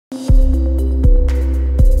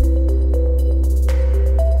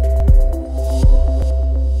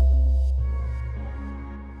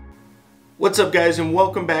What's up guys, and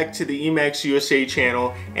welcome back to the EMAX USA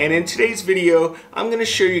channel. And in today's video I'm going to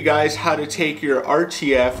show you guys how to take your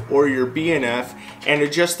RTF or your BNF and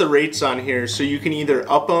adjust the rates on here so you can either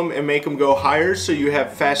up them and make them go higher so you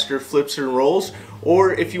have faster flips and rolls,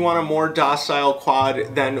 or if you want a more docile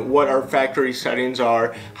quad than what our factory settings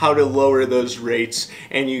are, how to lower those rates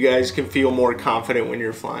and you guys can feel more confident when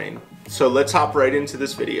you're flying. So let's hop right into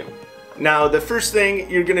this video. Now the first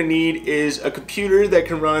thing you're going to need is a computer that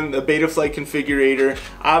can run the Betaflight configurator,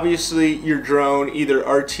 obviously your drone, either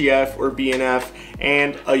RTF or BNF,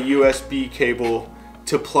 and a USB cable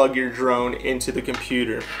to plug your drone into the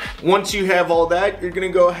computer. Once you have all that, you're going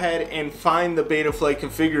to go ahead and find the Betaflight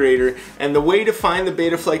configurator. And the way to find the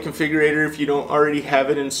Betaflight configurator, if you don't already have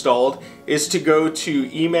it installed, is to go to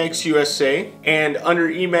EMAX USA, and under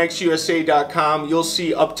EMAXUSA.com you'll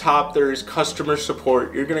see up top there is customer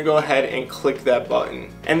support. You're going to go ahead and click that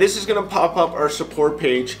button. And this is going to pop up our support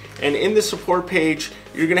page, and in the support page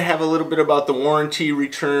you're going to have a little bit about the warranty,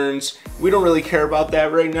 returns. We don't really care about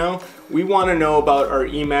that right now. We want to know about our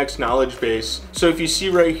EMAX knowledge base. So if you see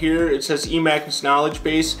right here, it says EMAX knowledge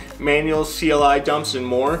base, manuals, CLI dumps, and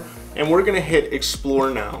more. And we're going to hit explore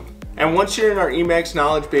now. And once you're in our EMAX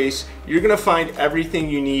knowledge base, you're going to find everything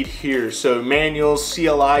you need here. So manuals,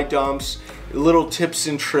 CLI dumps, little tips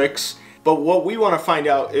and tricks. But what we want to find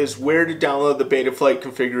out is where to download the Betaflight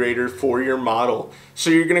configurator for your model.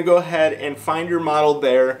 So you're going to go ahead and find your model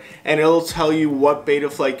there, and it'll tell you what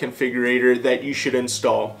Betaflight configurator that you should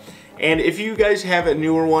install. And if you guys have a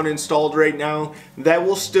newer one installed right now, that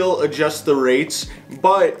will still adjust the rates,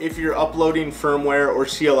 but if you're uploading firmware or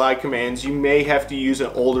CLI commands, you may have to use an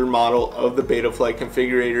older model of the Betaflight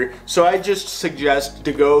configurator. So I just suggest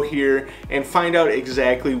to go here and find out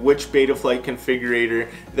exactly which Betaflight configurator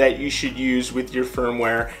that you should use with your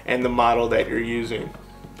firmware and the model that you're using.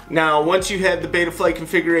 Now, once you have the Betaflight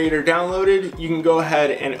configurator downloaded, you can go ahead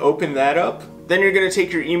and open that up. Then you're going to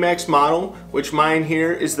take your EMAX model, which mine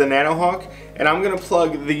here is the Nanohawk, and I'm going to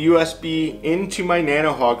plug the USB into my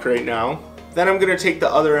Nanohawk right now. Then I'm going to take the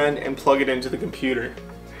other end and plug it into the computer.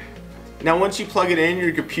 Now once you plug it in,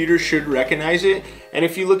 your computer should recognize it, and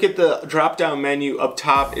if you look at the drop down menu up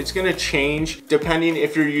top, it's going to change depending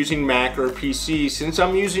if you're using Mac or PC. Since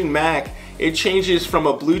I'm using Mac, it changes from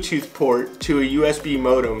a Bluetooth port to a USB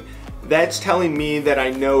modem. That's telling me that I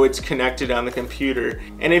know it's connected on the computer.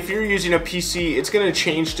 And if you're using a PC, it's going to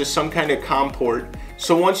change to some kind of COM port.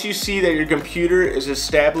 So once you see that your computer is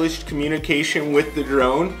established communication with the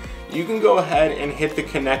drone, you can go ahead and hit the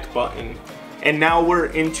connect button. And now we're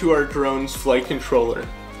into our drone's flight controller.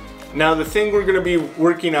 Now the thing we're going to be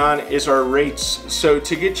working on is our rates. So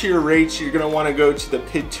to get to your rates, you're going to want to go to the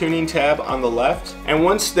PID tuning tab on the left. And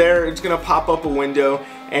once there, it's going to pop up a window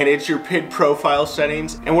and it's your PID profile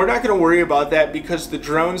settings. And we're not going to worry about that because the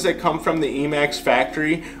drones that come from the EMAX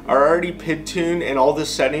factory are already PID tuned and all the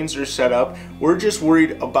settings are set up. We're just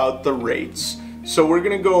worried about the rates. So we're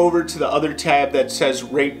going to go over to the other tab that says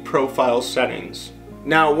rate profile settings.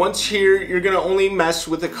 Now once here, you're going to only mess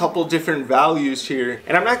with a couple different values here,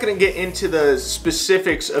 and I'm not going to get into the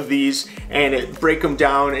specifics of these and break them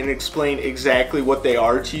down and explain exactly what they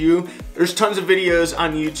are to you. There's tons of videos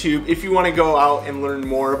on YouTube if you want to go out and learn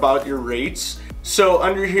more about your rates. So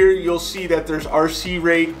under here you'll see that there's RC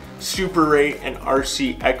rate, super rate, and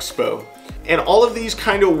RC expo. And all of these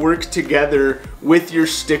kind of work together with your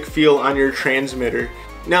stick feel on your transmitter.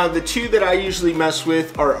 Now the two that I usually mess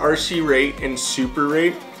with are RC rate and super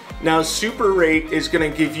rate. Now super rate is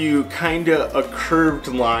going to give you kind of a curved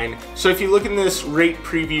line. So if you look in this rate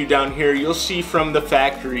preview down here, you'll see from the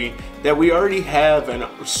factory that we already have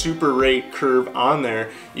a super rate curve on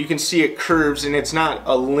there. You can see it curves and it's not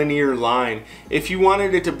a linear line. If you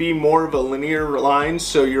wanted it to be more of a linear line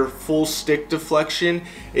so your full stick deflection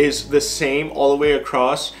is the same all the way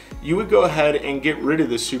across, you would go ahead and get rid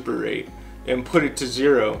of the super rate and put it to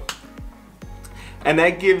 0. And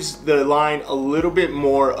that gives the line a little bit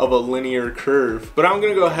more of a linear curve. But I'm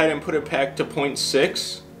going to go ahead and put it back to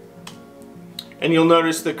 0.6. And you'll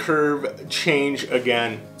notice the curve change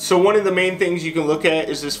again. So one of the main things you can look at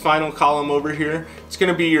is this final column over here. It's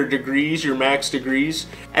going to be your degrees, your max degrees.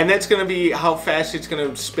 And that's going to be how fast it's going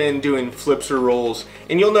to spin doing flips or rolls.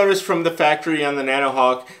 And you'll notice from the factory on the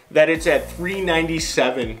Nanohawk that it's at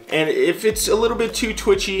 397. And if it's a little bit too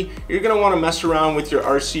twitchy, you're going to want to mess around with your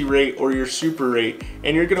RC rate or your super rate.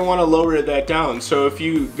 And you're going to want to lower that down. So if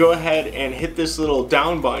you go ahead and hit this little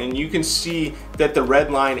down button, you can see that the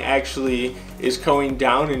red line actually is going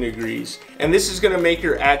down in degrees. And this is going to make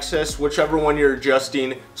your access, whichever one you're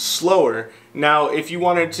adjusting, slower. Now if you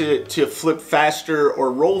wanted to flip faster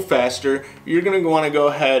or roll faster, you're going to want to go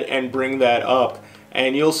ahead and bring that up.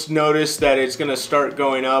 and you'll notice that it's going to start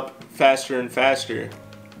going up faster and faster.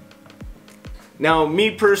 Now,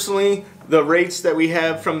 me personally, the rates that we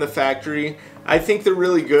have from the factory, I think they're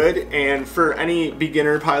really good, and for any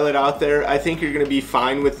beginner pilot out there, I think you're going to be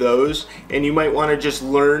fine with those, and you might want to just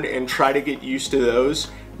learn and try to get used to those.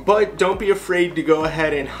 But don't be afraid to go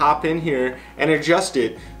ahead and hop in here and adjust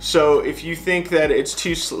it. So if you think that it's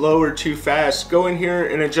too slow or too fast, go in here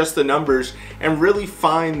and adjust the numbers and really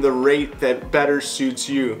find the rate that better suits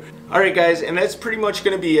you. Alright guys, and that's pretty much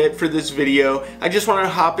going to be it for this video. I just want to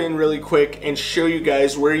hop in really quick and show you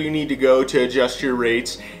guys where you need to go to adjust your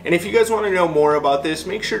rates. And if you guys want to know more about this,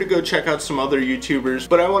 make sure to go check out some other YouTubers.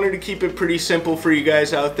 But I wanted to keep it pretty simple for you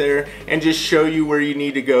guys out there and just show you where you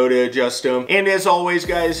need to go to adjust them. And as always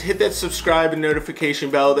guys, hit that subscribe and notification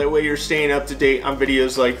bell. That way you're staying up to date on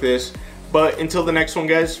videos like this. But until the next one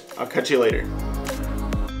guys, I'll catch you later.